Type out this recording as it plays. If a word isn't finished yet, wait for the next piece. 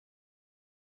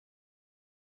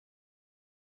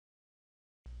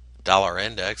Dollar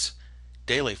Index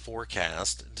Daily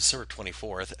Forecast, December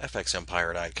 24th,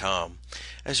 FXEmpire.com.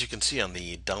 As you can see on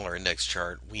the dollar index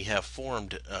chart, we have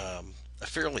formed a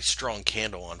fairly strong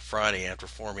candle on Friday after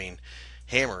forming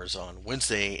hammers on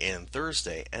Wednesday and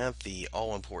Thursday at the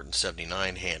all important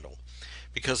 79 handle.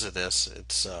 Because of this,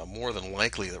 it's more than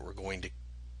likely that we're going to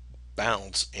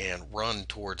bounce and run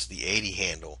towards the 80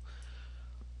 handle.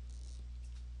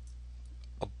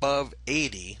 Above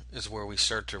 80 is where we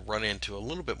start to run into a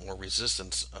little bit more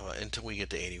resistance until we get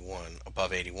to 81.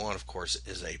 Above 81, of course,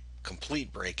 is a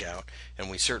complete breakout, and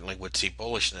we certainly would see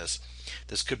bullishness.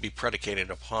 This could be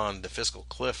predicated upon the fiscal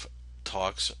cliff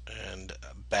talks and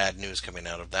bad news coming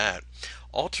out of that.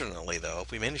 Alternately, though,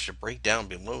 if we manage to break down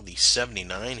below the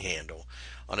 79 handle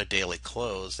on a daily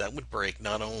close, that would break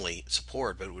not only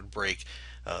support, but it would break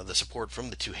the support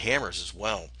from the two hammers as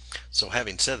well. So,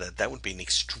 having said that, that would be an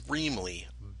extremely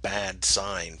bad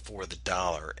sign for the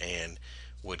dollar and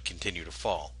would continue to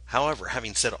fall. However,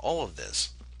 having said all of this,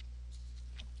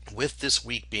 with this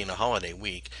week being a holiday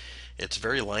week, it's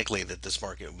very likely that this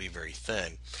market will be very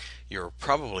thin. You're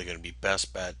probably going to be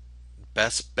best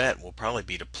bet will probably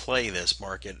be to play this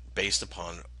market based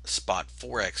upon spot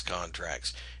Forex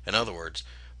contracts. In other words,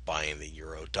 buying the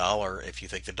euro dollar if you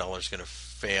think the dollar is going to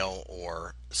fail,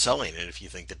 or selling it if you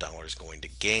think the dollar is going to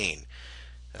gain.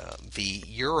 The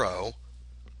euro,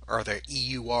 or the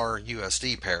EUR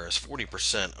USD pair, is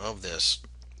 40% of this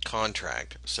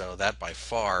contract, so that by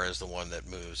far is the one that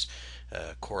moves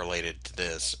correlated to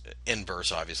this.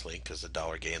 Inverse, obviously, because the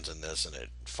dollar gains in this and it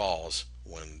falls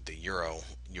when the euro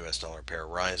US dollar pair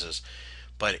rises,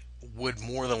 but it would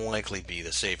more than likely be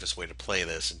the safest way to play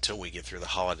this until we get through the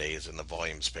holidays and the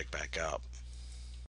volumes pick back up.